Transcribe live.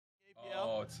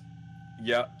Oh, it's.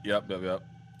 Yep.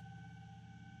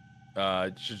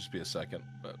 It should just be a second,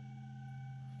 but.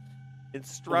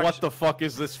 Instruction. What the fuck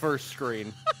is this first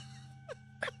screen?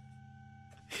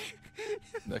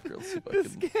 This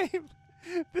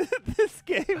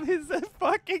game is a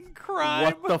fucking crime.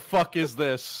 What the fuck is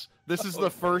this? This is the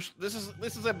first. This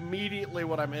is immediately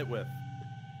what I'm hit with.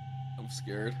 I'm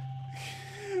scared.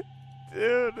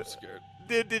 Dude. I'm scared.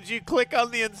 Did you click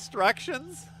on the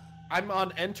instructions? I'm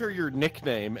on enter your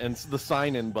nickname and the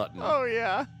sign-in button. Oh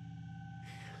yeah.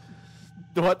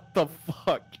 What the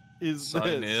fuck is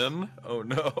Sign this? in? Oh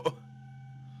no.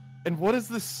 And what is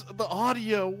this? The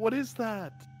audio? What is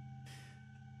that?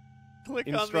 Click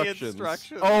on the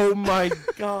instructions. Oh my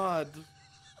god.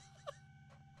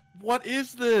 What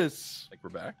is this? Like we're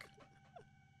back.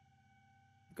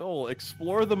 Goal: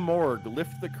 explore the morgue,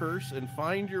 lift the curse, and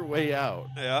find your way out.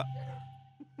 Yeah.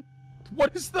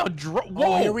 What is the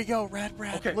Whoa! Oh, here we go, Rad.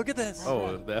 Okay. Look at this.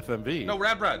 Oh, the FMV. No,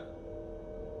 Rad.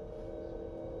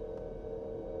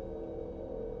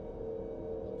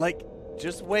 Like,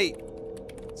 just wait.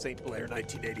 St. Blair,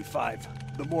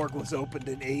 1985. The morgue was opened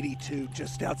in '82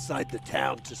 just outside the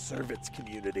town to serve its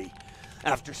community.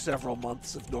 After several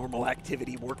months of normal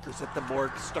activity, workers at the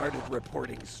morgue started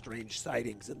reporting strange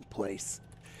sightings in the place.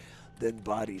 Then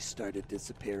bodies started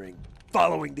disappearing.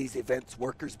 Following these events,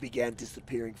 workers began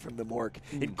disappearing from the morgue,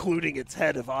 including its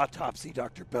head of autopsy,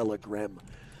 Dr. Bella Grimm.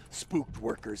 Spooked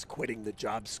workers quitting the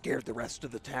job scared the rest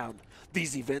of the town.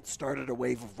 These events started a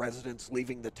wave of residents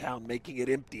leaving the town, making it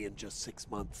empty in just 6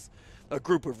 months. A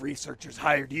group of researchers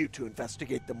hired you to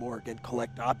investigate the morgue and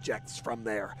collect objects from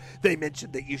there. They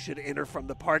mentioned that you should enter from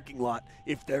the parking lot.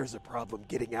 If there's a problem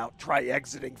getting out, try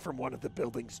exiting from one of the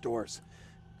building's doors.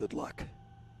 Good luck.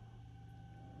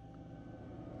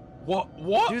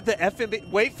 What? Dude, the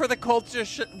FMV. Wait for the culture.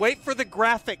 Wait for the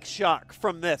graphic shock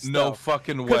from this. No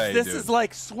fucking way. Because this dude. is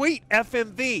like sweet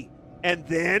FMV, and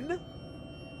then.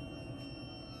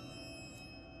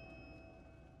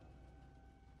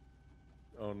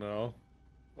 Oh no.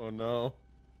 Oh no.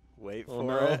 Wait Oh, for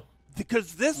no. it.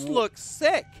 Because this looks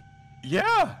sick.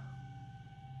 Yeah.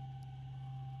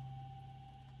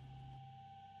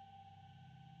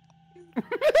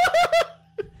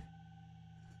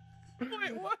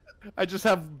 Wait, what? I just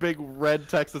have big red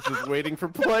text that says waiting for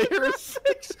players.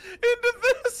 Into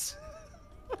this.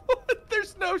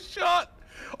 There's no shot.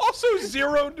 Also,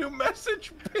 0 new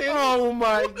message pin. Oh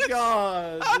my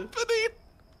god. Happening.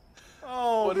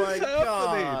 Oh What my is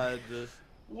happening? god.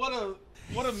 What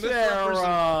a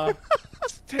Sarah.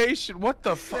 misrepresentation. What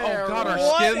the fuck? Oh Sarah. god, our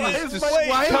What skin is is my- just.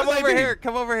 why Come is over my- here.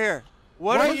 Come over here.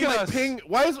 What Why are is you? my ping?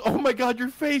 Why is? Oh my god, your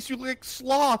face! You look like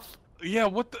sloth. Yeah,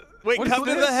 what the? Wait, what is come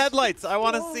to this? the headlights. I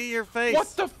want to see your face. What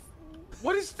the?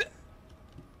 What is that?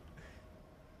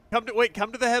 Come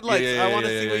to the headlights. Yeah, I want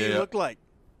to yeah, see yeah, what you yeah. look like.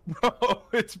 Bro,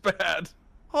 it's bad.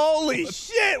 Holy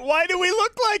shit! Why do we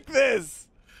look like this?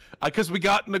 Because we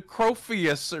got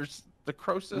necrophoresis or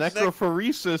necrosis.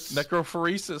 Necrophoresis.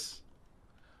 Necrophoresis.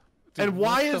 Dude, And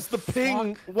why what is the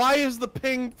ping? fuck? Why is the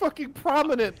ping fucking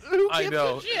prominent? Who I gives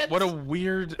know. a shit? What a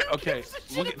weird. Okay, gives a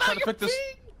shit look at about try to your pick this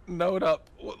ping? note up.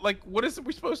 Like, what is it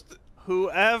we supposed to?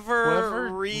 Whoever Whoever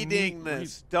reading read-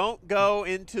 this, don't go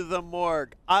into the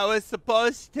morgue. I was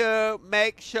supposed to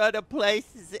make sure the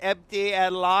place is empty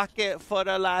and lock it for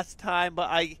the last time, but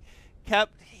I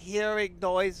kept hearing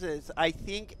noises. I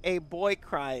think a boy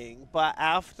crying, but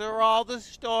after all the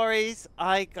stories,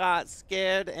 I got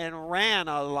scared and ran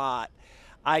a lot.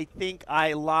 I think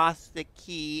I lost the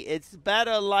key. It's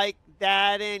better like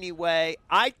that anyway.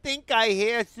 I think I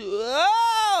hear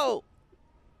oh!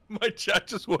 My chat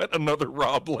just went another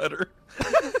Rob letter.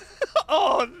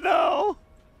 Oh no!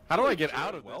 How do I get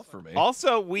out of Well this? for me.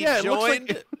 Also, we Yeah, it looks like-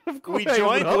 joined. of course We I would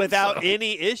joined hope without so.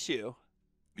 any issue.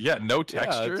 Yeah, no Yeah,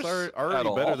 textures. it's at already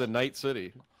all. better than Night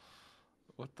City.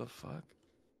 What the fuck?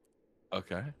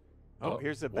 Okay. Oh,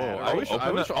 here's a whoa, battery. I wish-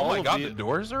 Open it. Oh all my of god, the- the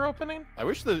doors are opening. I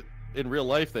wish that in real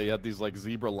life they had these like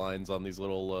zebra lines on these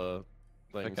little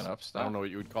things. Picking up I stuff. don't know what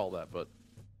you would call that, but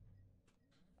I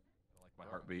like my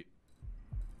heartbeat.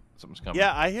 Something's coming.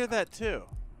 Yeah, I hear that too.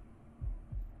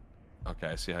 Okay,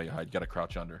 I see how you hide. You gotta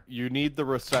crouch under. you need the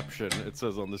reception. It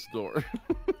says on this door.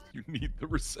 You need the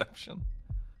reception.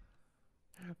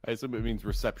 I assume it means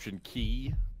reception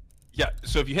key. Yeah.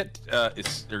 So if you hit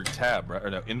it's or tab right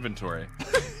or no inventory,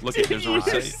 look at there's a You're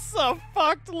reception. so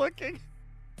fucked looking.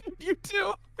 You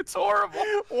too. It's horrible.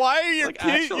 Why are you Like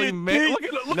actually, look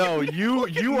at look No, at, you look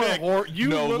at you are Nick. you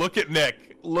no, look, look at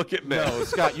Nick. Look at Nick. no,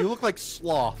 Scott. You look like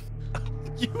sloth.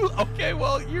 You okay?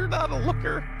 Well, you're not a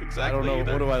looker exactly. I don't know.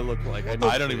 either. What do I look like? I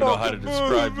don't even know how to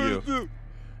describe you.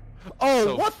 Oh,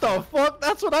 So what the fuck?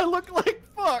 That's what I look like.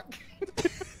 Fuck.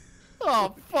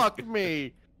 Oh, fuck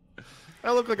me.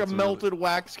 I look like a melted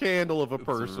wax candle of a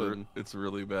person. It's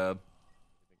really bad.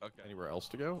 Okay. Anywhere else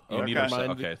to go? You need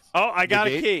okay. Oh, I got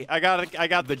a key. I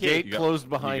got the key. Gate closed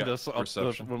behind us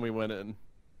reception. when we went in.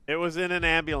 It was in an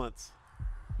ambulance.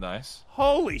 Nice.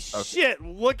 Holy shit!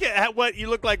 Look at what you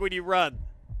look like when you run.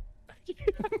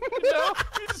 No,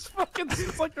 it's fucking.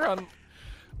 It's like you're on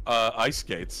ice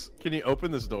skates. Can you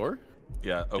open this door?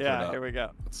 Yeah, open it Yeah, up. here we go.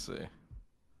 Let's see.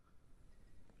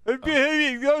 What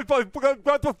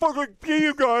the fuck key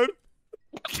you got?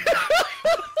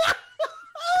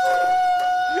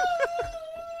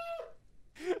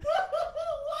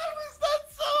 Why was that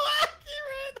so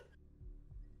accurate?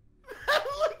 That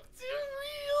looked too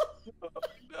real.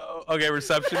 No. Okay,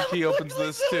 reception key opens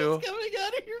this too. Coming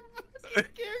out of your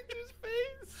character's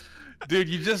face. Dude,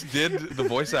 you just did the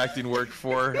voice acting work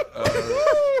for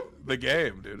the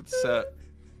game, dude. It's set.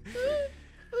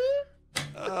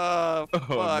 Fuck.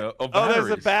 No. Oh, there's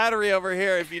a batteries. battery over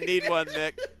here if you need one,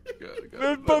 Nick. Go.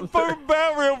 There's a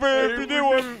battery over here if you need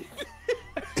one.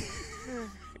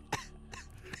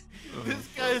 This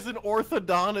guy is an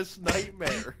orthodontist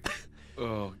nightmare.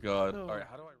 Oh god. No. All right,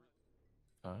 how do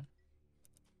I?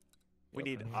 We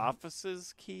need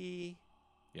office's key.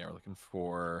 Yeah, we're looking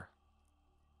for.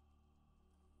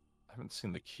 I haven't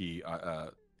seen the key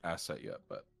asset yet,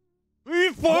 but.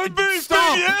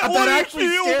 Stop! That actually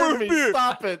scared me.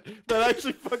 Stop it! That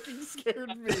actually fucking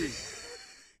scared me.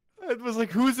 It was like,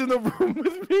 who's in the room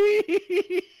with me?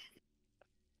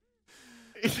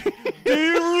 Do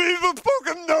you even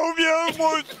fucking know me?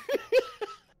 What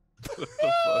the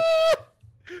fuck?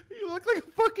 You look like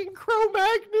a fucking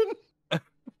Cro-Magnon.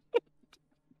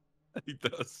 He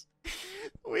does.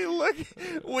 We look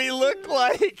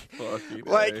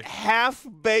like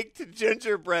half-baked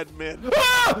gingerbread men.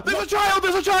 Ah! There's a child!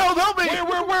 There's a child! Help me!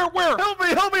 Where? Help me!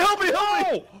 Help me! Help me!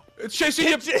 Help me! It's chasing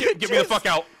you! Get me the fuck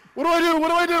out! What do I do? What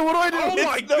do I do? What do I do? Oh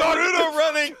my It's god! Naruto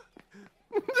running.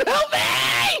 Help me!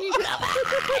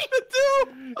 What to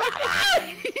do? You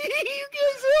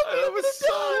guys help me! That was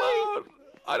so loud.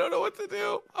 I don't know what to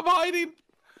do. I'm hiding.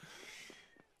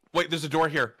 Wait, there's a door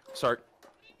here. Sark.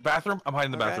 Bathroom? I'm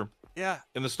hiding in the bathroom. Yeah.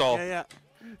 In the stall. Yeah.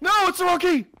 No, it's the wrong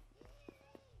key!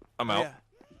 I'm out. Yeah.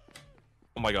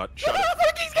 Oh my god. Shut it.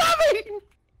 Fuck, he's got me!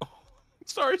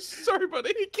 Sorry,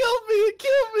 buddy. He killed me! He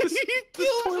killed me! He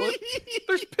killed toilet. me!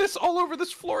 There's piss all over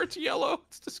this floor. It's yellow.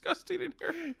 It's disgusting in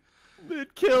here.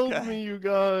 It killed Okay. me, you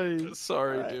guys.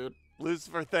 Sorry, All right. dude.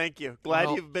 Lucifer, thank you. Glad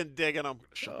Well- you've been digging them.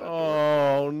 Shut that door.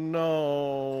 Oh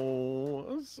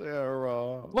no,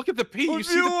 Sarah. Look at the pee. You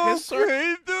see the piss, Sark?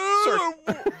 okay,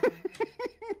 dude?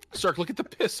 Sark, look at the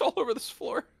piss all over this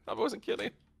floor. I wasn't kidding.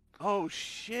 Oh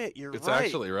shit, you're It's right.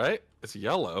 actually right. It's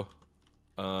yellow.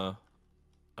 All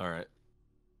right.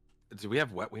 Do we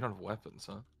have we don't have weapons,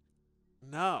 huh?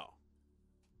 No.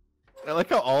 I like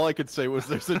how all I could say was,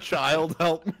 "There's a child,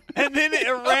 help me." And then it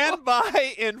ran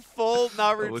by in full what's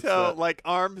Naruto, that? like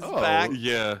arms Oh. back.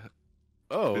 Yeah.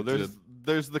 Oh, It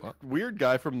there's the What? weird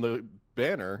guy from the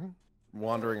banner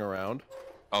wandering around.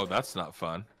 Oh, that's not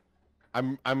fun.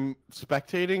 I'm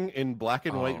spectating in black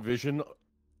and white Oh. vision,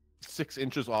 6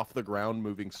 inches off the ground,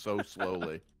 moving so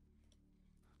slowly.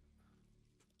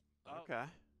 Okay.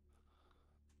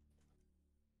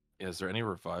 Is there any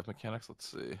revive mechanics? Let's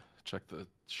see. Check the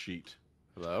sheet.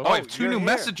 Hello. Oh, I have 2 you're new here.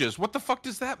 messages. What the fuck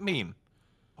does that mean?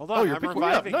 Hold Oh, on, you're I'm picking me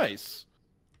up. reviving. Nice.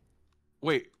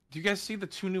 Wait, do you guys see the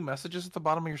 2 new messages at the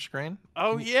bottom of your screen?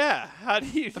 Oh yeah. How do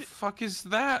you? The fuck is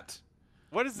that?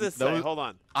 What does this Those- say? Hold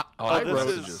on. Oh, I this wrote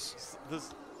is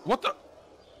this. What the?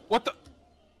 What the?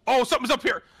 Oh, something's up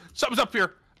here. Something's up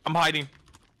here. I'm hiding.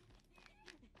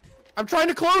 I'm trying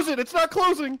to close it. It's not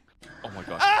closing. Oh my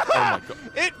god. Ah! Oh my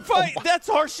god. It fight. That's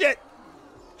horseshit.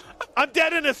 I'm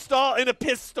dead in a stall, in a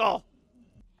piss stall.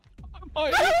 I'm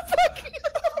hiding.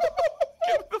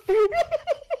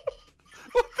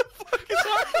 What the fuck is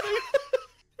happening?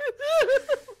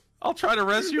 I'll try to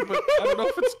res you, but I don't know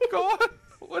if it's gone.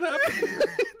 What happened? That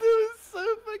was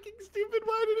so fucking stupid.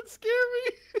 Why did it scare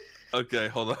me? Okay,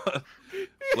 hold on.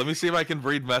 Let me see if I can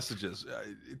read messages.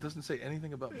 It doesn't say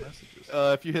anything about messages.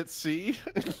 If you hit C.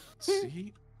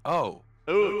 See? Oh.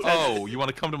 Ooh. Oh, you want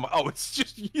to come to my... Oh, it's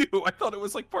just you. I thought it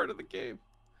was like part of the game.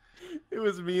 It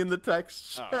was me in the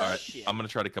text. Oh, All right, shit. I'm going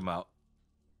to try to come out.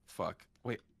 Fuck.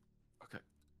 Wait. Okay.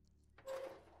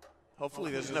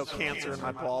 Hopefully, there's no cancer in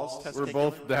my balls. We're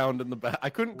both down in the back. I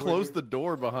couldn't close the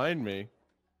door behind me.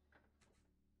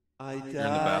 I in the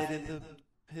bath. died in the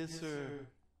pisser.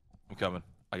 I'm coming.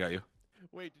 I got you.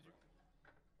 Wait, did you...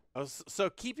 Oh, so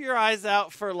keep your eyes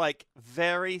out for like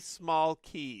very small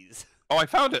keys. Oh, I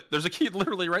found it. There's a key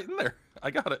literally right in there. I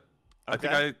got it. I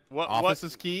think Okay. I... What?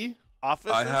 Office's key?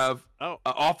 Offices? I have Oh.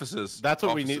 offices. That's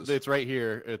what we Offices. need. It's right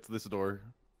here. It's this door.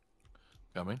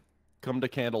 Coming. Come to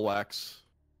Candle Wax.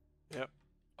 Yep.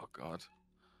 Oh god.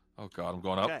 Oh god, I'm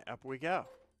going up. Okay, up we go.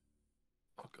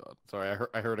 Oh god. Sorry,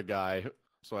 I heard a guy,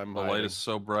 so I'm The light hiding. is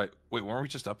so bright. Wait, weren't we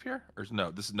just up here? Or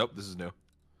no? Nope. This is new.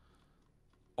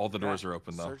 All the doors are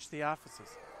open though. Search the offices.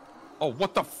 Oh,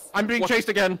 what the? I'm being chased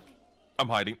again. I'm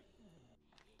hiding.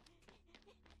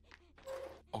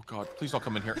 Oh god, please don't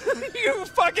come in here. You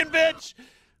fucking bitch!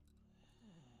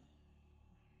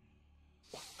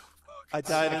 I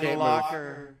died in the can't move.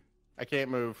 locker. I can't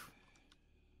move.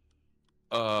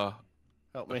 Uh,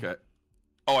 Help me. okay.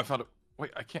 Oh, I found it.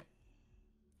 Wait, I can't.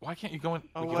 Why can't you go in?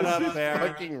 Oh, we what can't- up, Bear?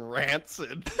 Fucking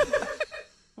rancid.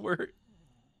 Where?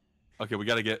 Okay, we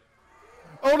gotta get.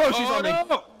 Oh no, she's Oh, on me.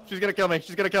 no! She's gonna kill me.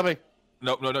 She's gonna kill me.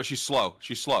 No, no, no. She's slow.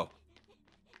 She's slow.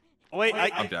 Wait,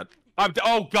 I'm dead.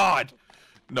 Oh god.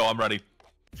 No, I'm ready.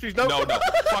 She's No, no.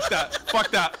 Fuck that.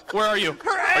 Fuck that. Where are you?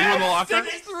 Are you in the locker?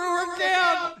 sticks through her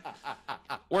gown.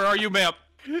 Where are you, ma'am?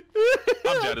 I'm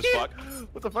dead as fuck.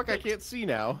 What the fuck? I can't see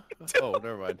now. Oh,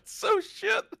 never mind. It's so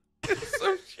shit. It's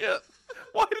so shit.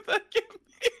 Why did that get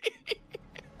me?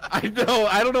 I know.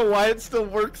 I don't know why it still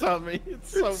works on me.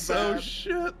 It's so It's so bad.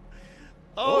 shit.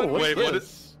 Oh, what's wait, what this?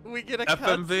 is we get a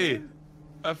FMV? cutscene.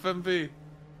 FMV.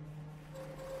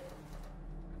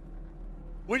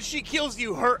 When she kills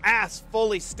you, her ass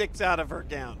fully sticks out of her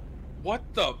gown. What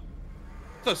the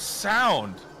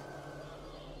sound?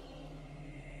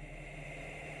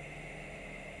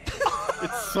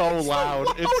 It's so loud.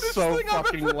 It's loudest so thing I've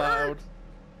fucking ever loud. heard.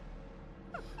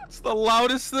 It's the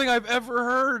loudest thing I've ever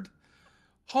heard.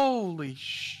 Holy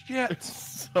shit.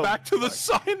 It's so Back to the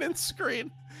fucking- sign-in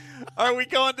screen. Are we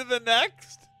going to the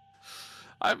next?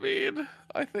 I mean,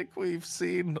 I think we've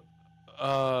seen fuck.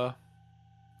 All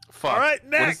right,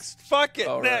 What is- next. Fuck it,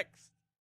 All right. next.